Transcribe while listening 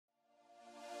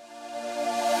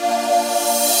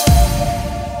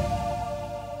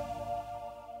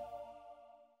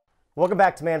Welcome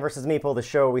back to Man vs. Meeple, the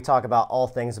show where we talk about all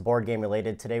things board game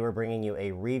related. Today we're bringing you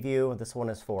a review. This one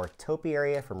is for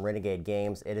Topiary from Renegade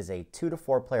Games. It is a 2 to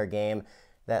 4 player game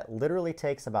that literally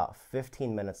takes about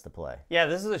 15 minutes to play. Yeah,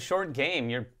 this is a short game.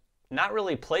 You're not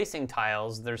really placing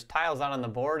tiles. There's tiles out on the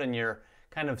board and you're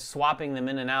kind of swapping them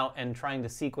in and out and trying to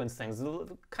sequence things.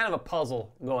 Kind of a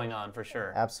puzzle going on for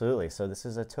sure. Absolutely. So this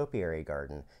is a topiary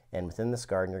garden, and within this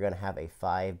garden you're going to have a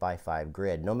 5x5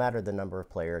 grid, no matter the number of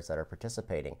players that are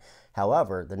participating.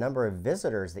 However, the number of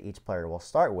visitors that each player will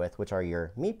start with, which are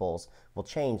your meeples, will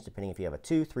change depending if you have a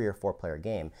 2, 3, or 4 player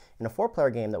game. In a 4 player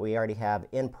game that we already have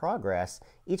in progress,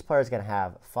 each player is going to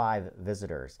have 5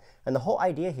 visitors. And the whole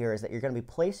idea here is that you're going to be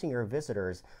placing your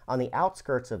visitors on the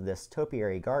outskirts of this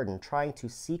topiary garden, trying to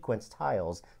sequence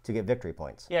tiles to get victory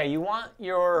points. Yeah, you want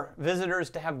your visitors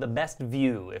to have the best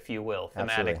view, if you will, thematically.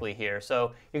 Absolutely. Here.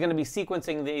 So you're going to be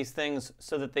sequencing these things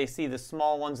so that they see the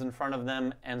small ones in front of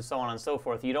them and so on and so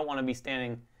forth. You don't want to be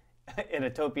standing in a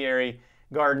topiary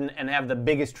garden and have the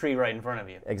biggest tree right in front of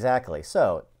you. Exactly.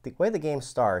 So the way the game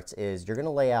starts is you're going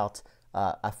to lay out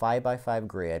a 5x5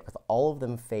 grid with all of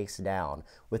them face down,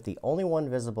 with the only one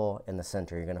visible in the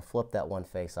center. You're going to flip that one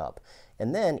face up.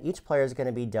 And then each player is going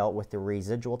to be dealt with the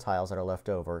residual tiles that are left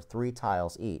over, 3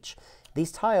 tiles each.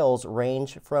 These tiles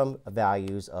range from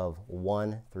values of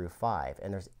 1 through 5,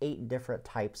 and there's 8 different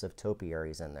types of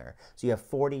topiaries in there. So you have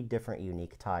 40 different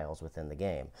unique tiles within the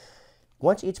game.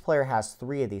 Once each player has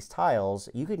 3 of these tiles,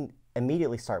 you can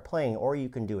immediately start playing, or you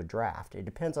can do a draft. It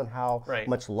depends on how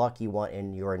much luck you want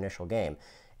in your initial game.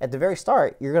 At the very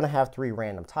start, you're going to have 3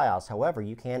 random tiles. However,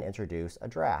 you can introduce a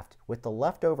draft. With the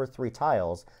leftover 3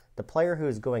 tiles, the player who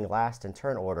is going last in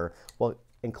turn order will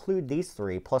include these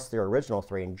 3 plus their original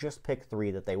 3 and just pick 3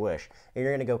 that they wish. And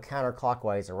you're going to go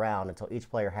counterclockwise around until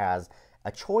each player has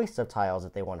a choice of tiles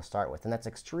that they want to start with. And that's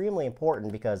extremely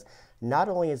important because not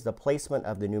only is the placement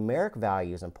of the numeric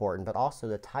values important, but also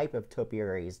the type of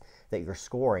topiaries that you're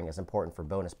scoring is important for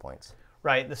bonus points.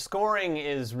 Right, the scoring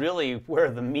is really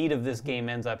where the meat of this game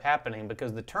ends up happening,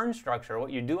 because the turn structure,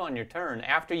 what you do on your turn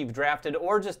after you've drafted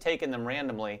or just taken them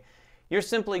randomly, you're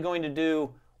simply going to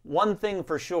do one thing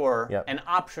for sure and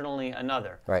optionally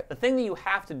another. Right. The thing that you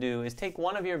have to do is take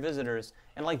one of your visitors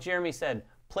and, like Jeremy said,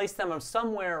 place them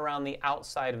somewhere around the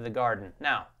outside of the garden.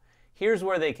 Now, here's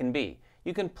where they can be.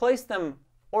 You can place them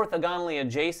orthogonally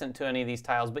adjacent to any of these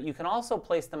tiles, but you can also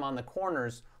place them on the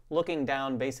corners looking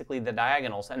down basically the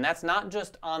diagonals. And that's not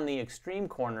just on the extreme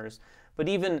corners, but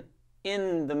even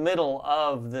in the middle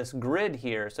of this grid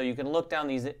here. So you can look down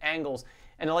these angles.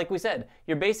 And like we said,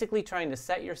 you're basically trying to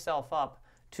set yourself up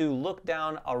to look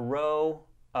down a row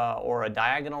or a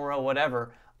diagonal row,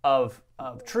 whatever, of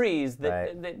trees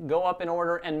that go up in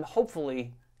order and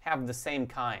hopefully have the same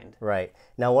kind. Right.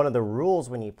 Now, one of the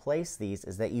rules when you place these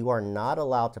is that you are not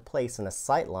allowed to place in a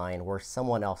sight line where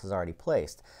someone else is already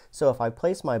placed. So if I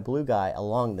place my blue guy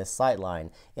along this sight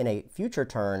line, in a future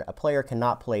turn, a player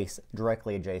cannot place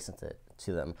directly adjacent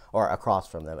to them or across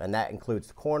from them, and that includes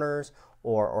the corners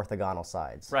or orthogonal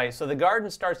sides. Right, so the garden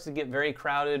starts to get very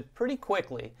crowded pretty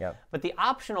quickly. Yep. But the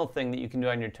optional thing that you can do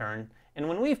on your turn, and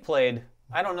when we've played,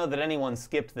 I don't know that anyone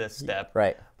skipped this step.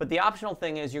 Right. But the optional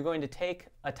thing is you're going to take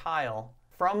a tile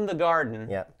from the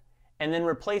garden and then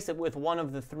replace it with one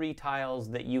of the 3 tiles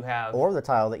that you have. Or the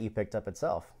tile that you picked up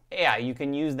itself. Yeah, you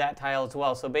can use that tile as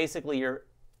well. So basically you're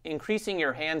increasing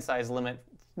your hand size limit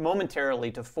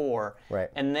momentarily to 4,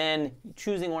 and then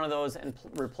choosing one of those and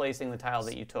replacing the tile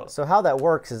that you took. So how that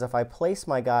works is if I place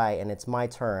my guy and it's my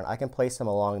turn, I can place him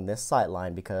along this sight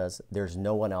line because there's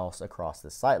no one else across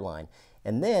this sight line.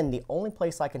 And then the only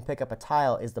place I can pick up a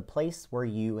tile is the place where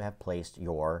you have placed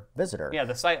your visitor. Yeah,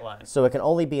 the sight line. So it can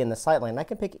only be in the sight line. I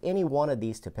can pick any one of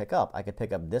these to pick up. I could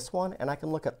pick up this one, and I can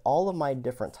look at all of my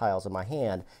different tiles in my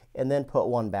hand and then put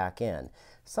one back in.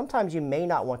 Sometimes you may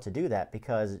not want to do that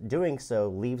because doing so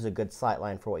leaves a good sight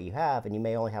line for what you have, and you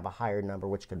may only have a higher number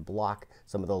which could block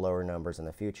some of the lower numbers in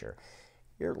the future.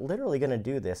 You're literally going to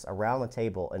do this around the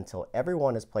table until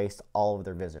everyone has placed all of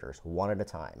their visitors, one at a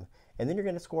time. And then you're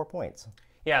going to score points.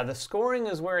 Yeah, the scoring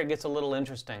is where it gets a little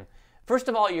interesting. First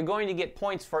of all, you're going to get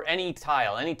points for any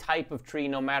tile, any type of tree,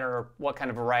 no matter what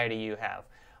kind of variety you have.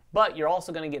 But you're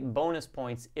also going to get bonus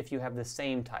points if you have the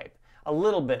same type. A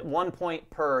little bit, 1 point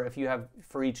per if you have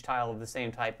for each tile of the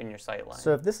same type in your sight line.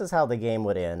 So if this is how the game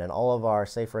would end, and all of our,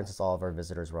 say for instance, all of our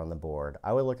visitors were on the board,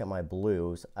 I would look at my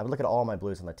blues. I would look at all my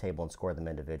blues on the table and score them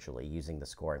individually using the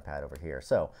scoring pad over here.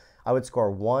 So I would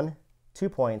score 1, 2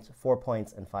 points, 4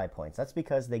 points, and 5 points. That's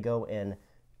because they go in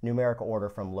numerical order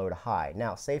from low to high.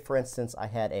 Now, say for instance, I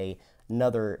had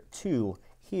another 2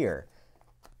 here.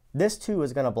 This 2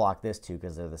 is going to block this 2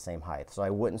 because they're the same height, so I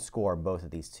wouldn't score both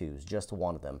of these 2s, just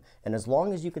one of them. And as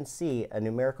long as you can see a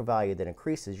numerical value that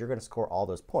increases, you're going to score all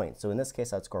those points. So in this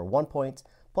case, I'd score 1 point,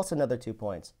 plus another 2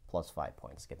 points, plus 5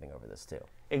 points, skipping over this 2.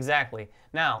 Exactly.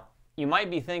 Now, you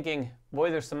might be thinking,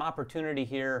 boy, there's some opportunity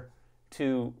here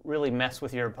to really mess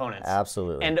with your opponents.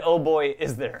 Absolutely. And oh boy,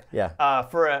 is there. Yeah.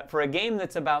 For a game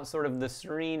that's about sort of the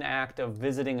serene act of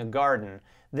visiting a garden,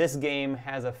 this game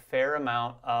has a fair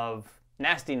amount of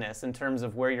nastiness in terms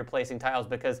of where you're placing tiles,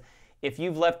 because if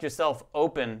you've left yourself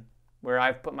open, where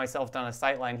I've put myself down a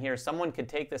sight line here, someone could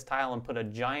take this tile and put a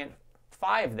giant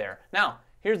 5 there. Now,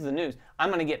 here's the news. I'm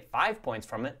going to get 5 points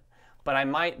from it, but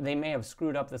they may have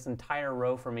screwed up this entire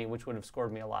row for me, which would have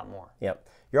scored me a lot more. Yep.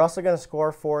 You're also going to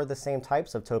score for the same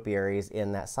types of topiaries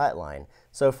in that sight line.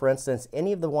 So for instance,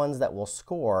 any of the ones that will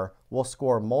score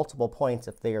multiple points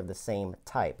if they are the same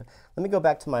type. Let me go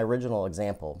back to my original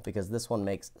example because this one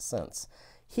makes sense.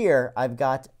 Here, I've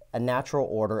got a natural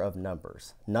order of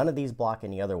numbers. None of these block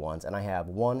any other ones, and I have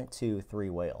 1, 2, 3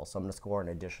 whales. So I'm going to score an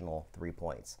additional 3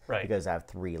 points because I have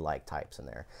 3 like types in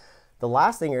there. The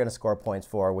last thing you're going to score points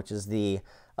for, which is the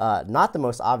not the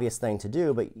most obvious thing to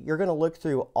do, but you're going to look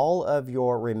through all of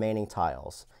your remaining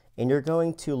tiles, and you're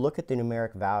going to look at the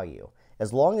numeric value.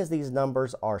 As long as these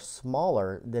numbers are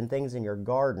smaller than things in your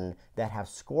garden that have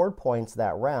scored points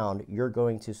that round, you're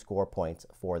going to score points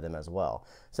for them as well.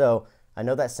 So I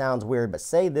know that sounds weird, but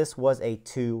say this was a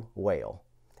 2 whale,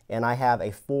 and I have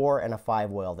a 4 and a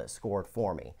 5 whale that scored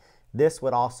for me. This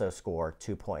would also score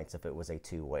 2 points if it was a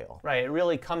 2 whale. Right, it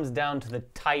really comes down to the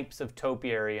types of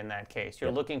topiary in that case.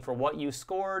 You're looking for what you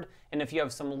scored, and if you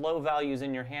have some low values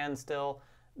in your hand still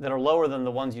that are lower than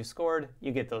the ones you scored,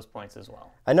 you get those points as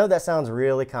well. I know that sounds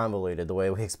really convoluted the way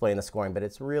we explain the scoring, but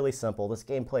it's really simple. This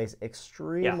game plays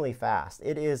extremely fast.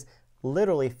 It is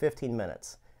literally 15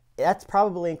 minutes. That's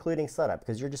probably including setup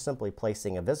because you're just simply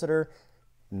placing a visitor,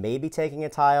 maybe taking a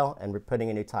tile and putting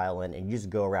a new tile in, and you just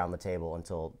go around the table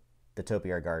until the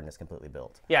topiary garden is completely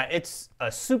built. Yeah, it's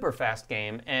a super fast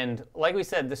game, and like we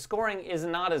said, the scoring is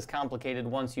not as complicated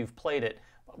once you've played it.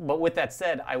 But with that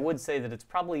said, I would say that it's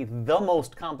probably the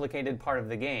most complicated part of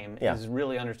the game is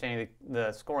really understanding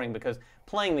the scoring, because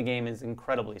playing the game is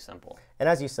incredibly simple. And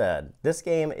as you said, this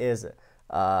game is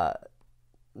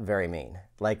very mean.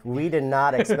 Like, we did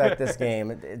not expect this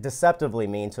game, deceptively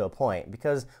mean to a point,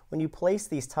 because when you place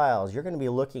these tiles, you're going to be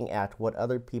looking at what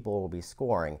other people will be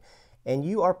scoring. And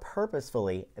you are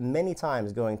purposefully, many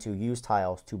times, going to use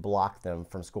tiles to block them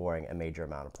from scoring a major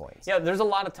amount of points. Yeah, there's a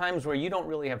lot of times where you don't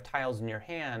really have tiles in your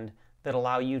hand that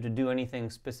allow you to do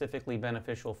anything specifically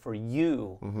beneficial for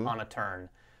you on a turn.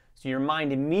 So your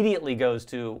mind immediately goes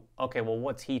to, okay, well,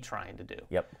 what's he trying to do?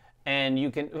 Yep.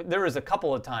 And there was a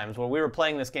couple of times where we were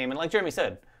playing this game, and like Jeremy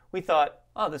said, we thought,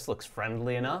 oh, this looks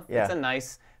friendly enough. Yeah. It's a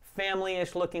nice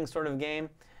family-ish looking sort of game.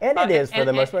 And it is for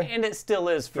the most part. And it still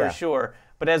is for sure.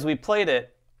 But as we played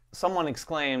it, someone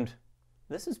exclaimed,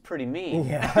 this is pretty mean.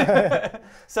 Yeah.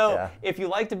 So if you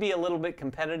like to be a little bit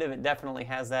competitive, it definitely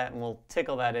has that, and will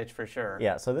tickle that itch for sure.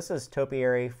 Yeah, so this is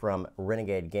Topiary from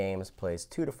Renegade Games. Plays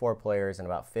 2 to 4 players in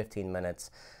about 15 minutes.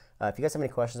 If you guys have any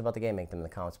questions about the game, make them in the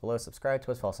comments below. Subscribe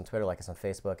to us, follow us on Twitter, like us on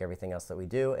Facebook, everything else that we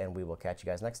do, and we will catch you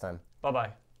guys next time.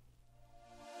 Bye-bye.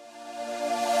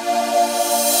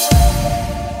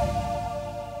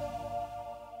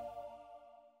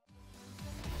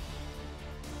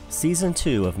 Season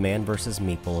 2 of Man vs.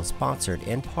 Meeple is sponsored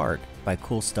in part by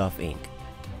Cool Stuff Inc.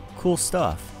 Cool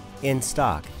stuff in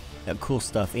stock at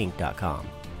coolstuffinc.com.